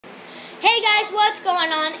Hey guys, what's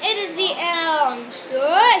going on? It is the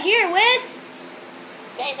store here with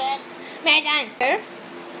Mason. Mason.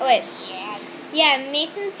 Oh wait. Yeah,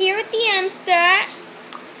 Mason's here with the Store.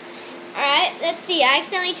 Alright, let's see. I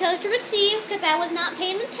accidentally chose to receive because I was not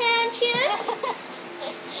paying attention.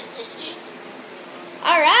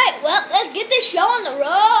 Alright, well, let's get this show on the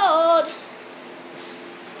road.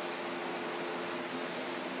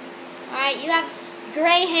 Alright, you have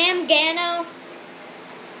Graham Gano.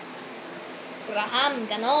 Graham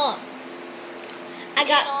Gano.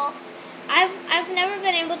 I've never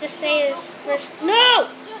been able to say his first. No!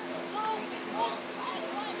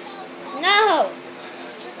 No!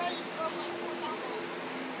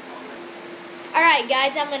 Alright,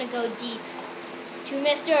 guys, I'm gonna go deep to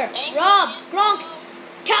Mr. Rob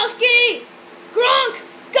Gronkowski! Gronk!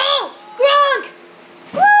 Go! Gronk!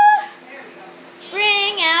 Woo!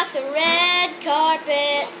 Bring out the red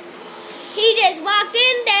carpet. He just walked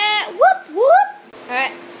in there. Whoop, whoop.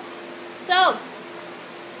 Alright. So,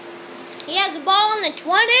 he has the ball on the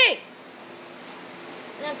 20.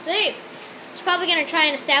 Let's see. He's probably going to try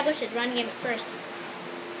and establish his run game at first.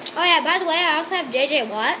 Oh, yeah, by the way, I also have J.J.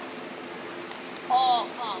 Watt. Oh,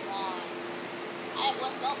 come on. I have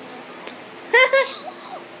one double.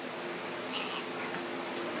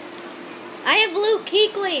 I have Luke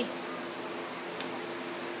Kuechly.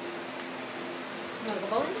 You want to go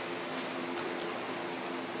bowling?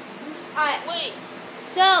 Alright, Wait.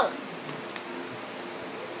 so,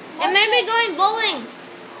 I'm going to be going bowling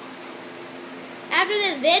after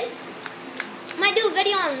this vid. I might do a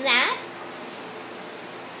video on that.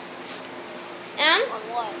 And On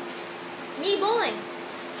what? me bowling.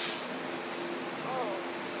 Oh.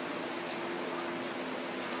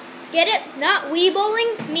 Get it? Not we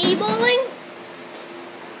bowling, me bowling.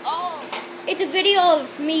 Oh. It's a video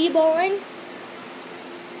of me bowling.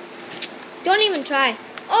 Don't even try.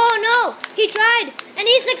 Oh no! He tried and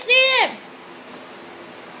he succeeded!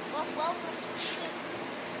 Well,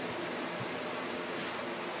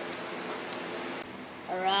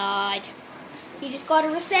 Alright. He just got a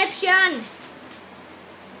reception. I'm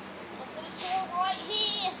gonna throw right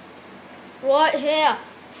here. Right here.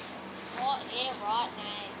 Right here, right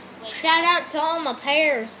now. Wait. Shout out to all my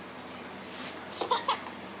pairs.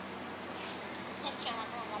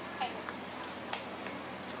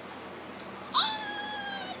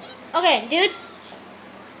 Okay, dudes.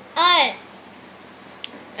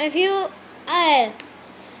 If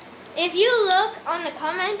you look on the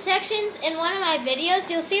comment sections in one of my videos,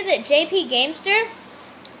 you'll see that JP Gamester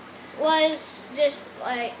was just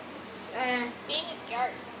like, Being a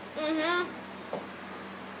jerk.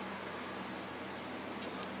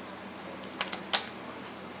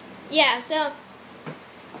 Yeah, so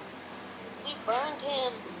We burned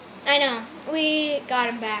him. I know we got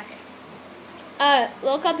him back.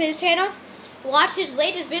 Look up his channel, watch his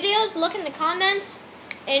latest videos, look in the comments,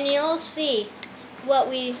 and you'll see what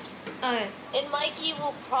we. And Mikey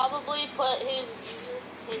will probably put his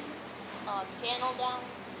channel down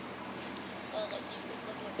so that you can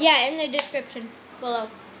look at it. Yeah, in the description below.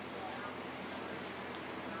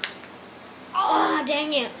 Oh,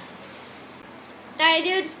 dang it. Alright,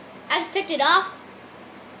 dudes, I just picked it off.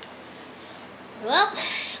 Well,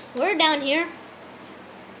 we're down here.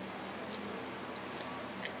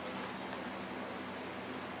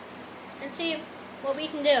 And see what we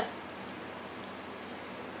can do.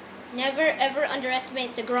 Never, ever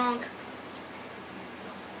underestimate the Gronk.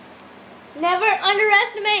 Never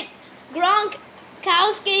underestimate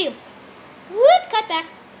Gronkowski. Whoop, cut back.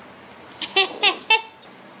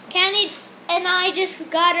 Kenny and I just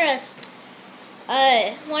got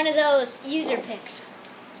one of those user picks.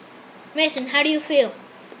 Mason, how do you feel?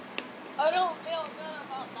 I don't feel good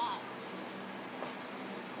about that.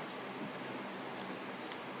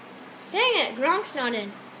 Dang it, Gronk's not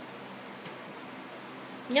in.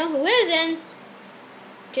 You know who is in?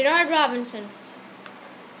 Jannard Robinson.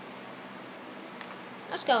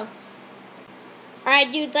 Let's go.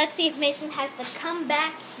 Alright, dude, let's see if Mason has the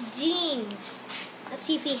comeback genes. Let's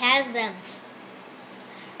see if he has them.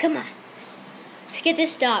 Come on. Let's get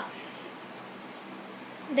this stop.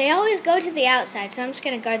 They always go to the outside, so I'm just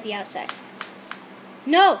going to guard the outside.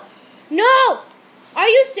 No! No! Are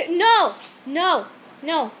you serious? No! No!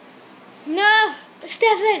 No! No!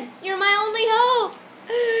 Stefan, you're my only hope!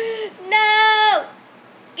 No!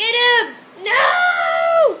 Get him!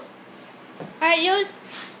 No! Alright, dudes.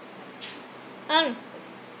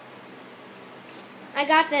 I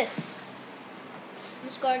got this. I'm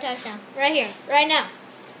gonna score a touchdown. Right here. Right now.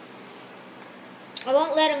 I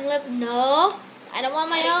won't let him live. No! I don't want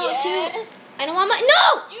my L2. I don't want my.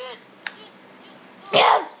 No!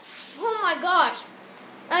 Yes! Oh my gosh.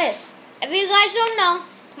 Okay. If you guys don't know,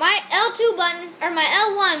 my L2 button, or my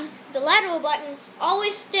L1, the lateral button,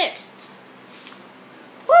 always sticks.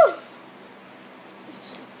 Whew!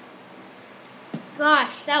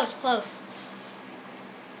 Gosh, that was close.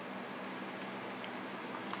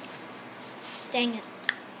 Dang it.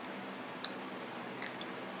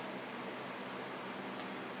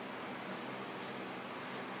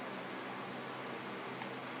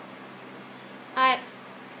 Alright.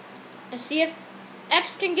 Let's see if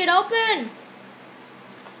X can get open.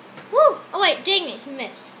 Woo! Oh wait, dang it, he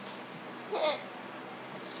missed.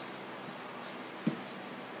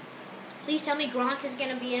 Please tell me Gronk is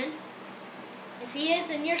gonna be in. If he is,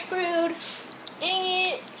 then you're screwed.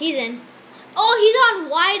 Dang it. He's in. Oh, he's on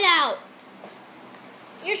wide out.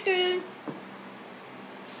 You're screwed.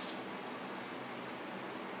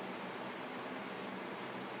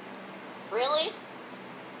 Really?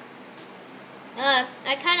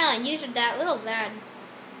 I kind of used that little bad.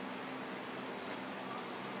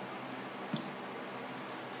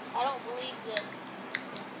 I don't believe this.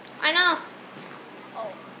 I know.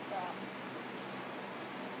 Oh, crap.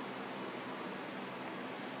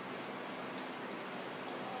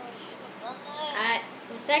 Oh, I should have done that. Alright,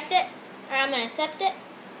 accept it. Or I'm gonna accept it.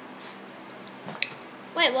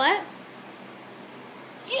 Wait, what?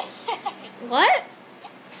 Yes. What?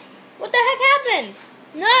 What the heck happened?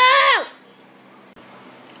 No!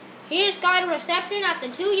 He just got a reception at the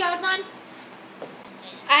 2-yard line.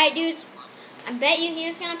 Alright, dudes. I bet you he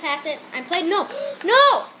was gonna pass it. I played no.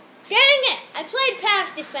 No! Dang it! I played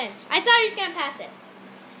pass defense. I thought he was gonna pass it.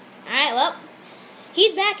 Alright, well,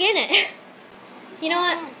 he's back in it. You know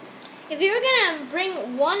what? If you were gonna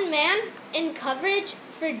bring one man in coverage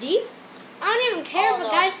for deep, I don't even care if a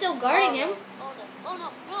guy's still guarding him. Oh no! Oh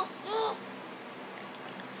no! No!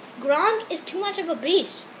 Gronk is too much of a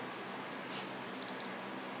beast.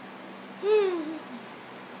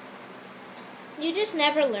 You just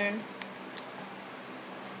never learn.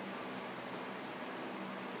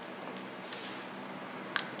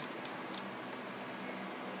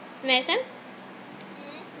 Mason,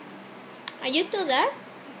 are you still there?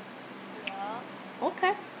 Yeah.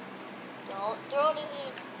 Okay. Don't throw to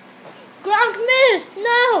him. Gronk missed!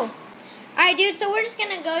 No! Alright, dude, so we're just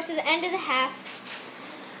gonna go to the end of the half.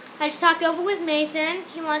 I just talked over with Mason.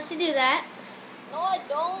 He wants to do that. No, I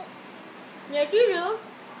don't. Yes, you do. I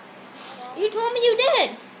don't. You told me you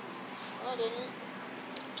did. No, I didn't.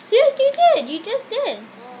 Yes, you did. You just did.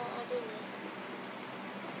 No, I didn't.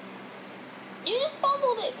 You just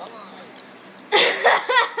fumbled it. Come on.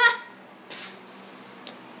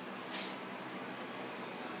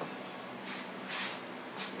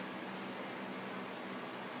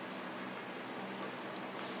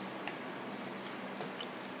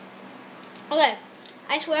 Okay,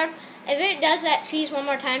 I swear, if it does that cheese one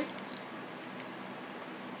more time,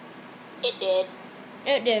 It did.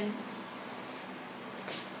 it did.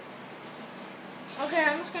 Okay,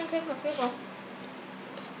 I'm just gonna kick my field goal.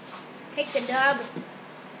 Take the dub.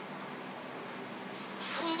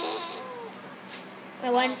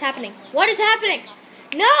 Wait, what is happening? What is happening?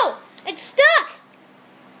 No! It's stuck!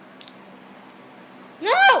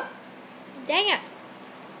 No! Dang it.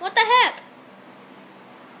 What the heck?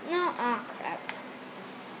 No, oh crap.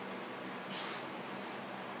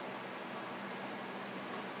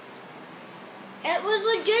 It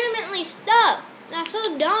was legitimately stuck. That's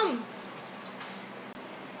so dumb.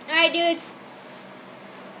 Alright, dudes.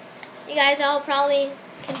 You guys all probably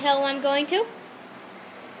can tell what I'm going to.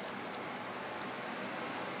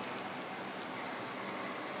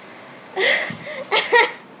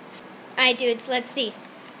 Alright, dudes, let's see.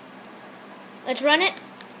 Let's run it.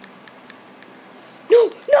 No,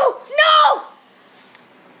 no, no!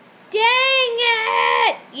 Dang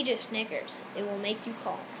it! Eat a Snickers. It will make you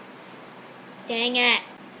calm. Dang it.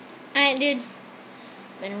 Alright, dude.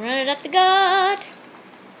 I'm gonna run it up the gut.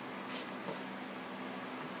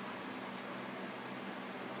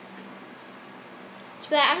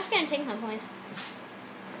 Screw that. I'm just gonna take my points.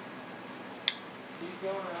 He's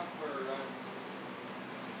going out for runs.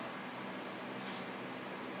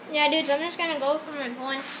 Yeah, dudes, I'm just gonna go for my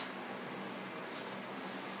points.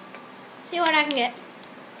 See what I can get.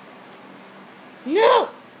 No!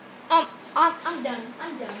 I'm done.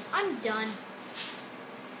 I'm done. I'm done.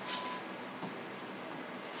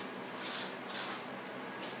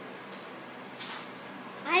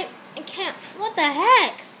 I can't. What the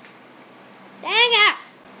heck? Dang it!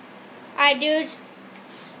 Alright, dudes.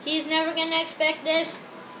 He's never gonna expect this.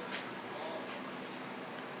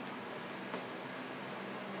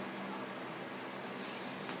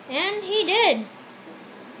 And he did.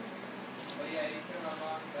 But yeah, he's gonna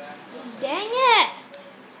run back. Dang it!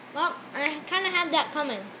 Well, I kind of had that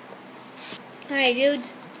coming. Alright,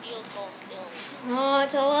 dudes. Field goal skills. Oh,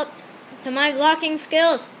 it's all up to my blocking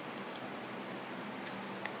skills.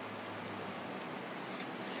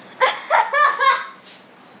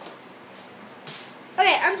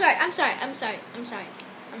 Okay, I'm sorry.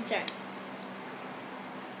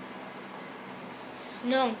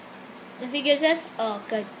 No. If he gets this, oh,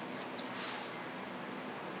 good.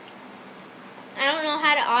 I don't know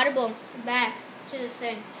how to audible back to this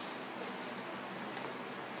thing.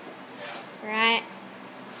 Right.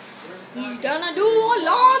 He's gonna do a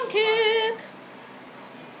long kick.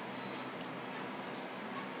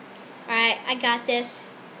 Alright, I got this.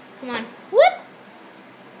 Come on. Whoop!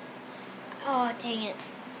 Oh, dang it.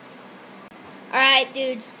 Alright,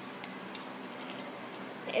 dudes.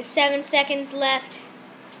 There's 7 seconds left.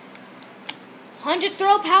 100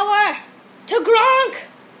 throw power to Gronk!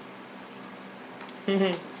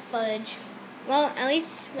 Fudge. Well, at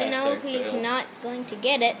least we know he's not going to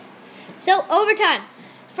get it. So, overtime.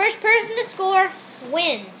 First person to score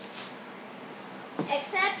wins.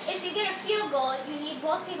 Except if you get a field goal, you need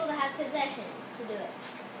both people to have possessions to do it.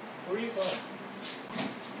 Where are you going?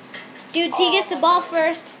 Dudes, he gets the ball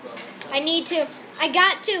first. I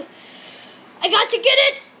got to get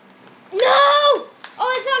it. No! Oh,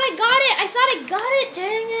 I thought I got it.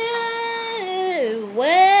 Dang it.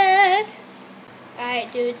 What?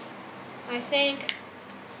 Alright, dudes. I think.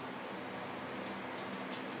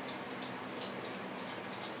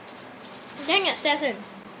 Dang it, Stefan.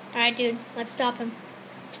 Alright, dude. Let's stop him.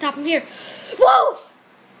 Stop him here. Whoa!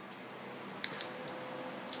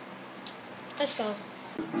 Let's go.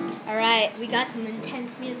 Alright, we got some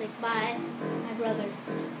intense music by my brother.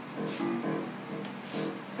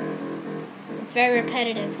 It's very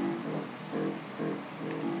repetitive.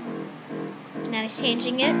 Now he's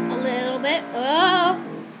changing it a little bit. Oh!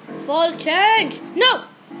 Full change! No!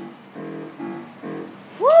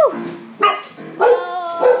 Woo!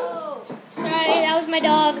 Oh! Sorry, that was my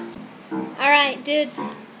dog. Alright, dudes.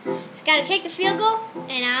 Just gotta kick the field goal,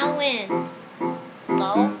 and I'll win.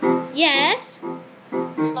 No? Yes?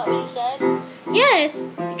 That's not what you said? Yes,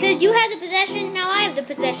 because you had the possession, now I have the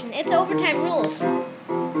possession. It's the overtime rules.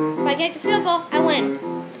 If I kick the field goal, I win.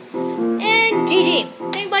 And GG.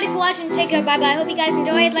 Thank you, buddy, for watching. Take care. Bye-bye. Hope you guys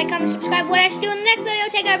enjoyed. Like, comment, subscribe. What I should do in the next video.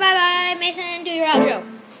 Take care. Bye-bye. Mason, do your outro.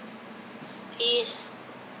 Peace.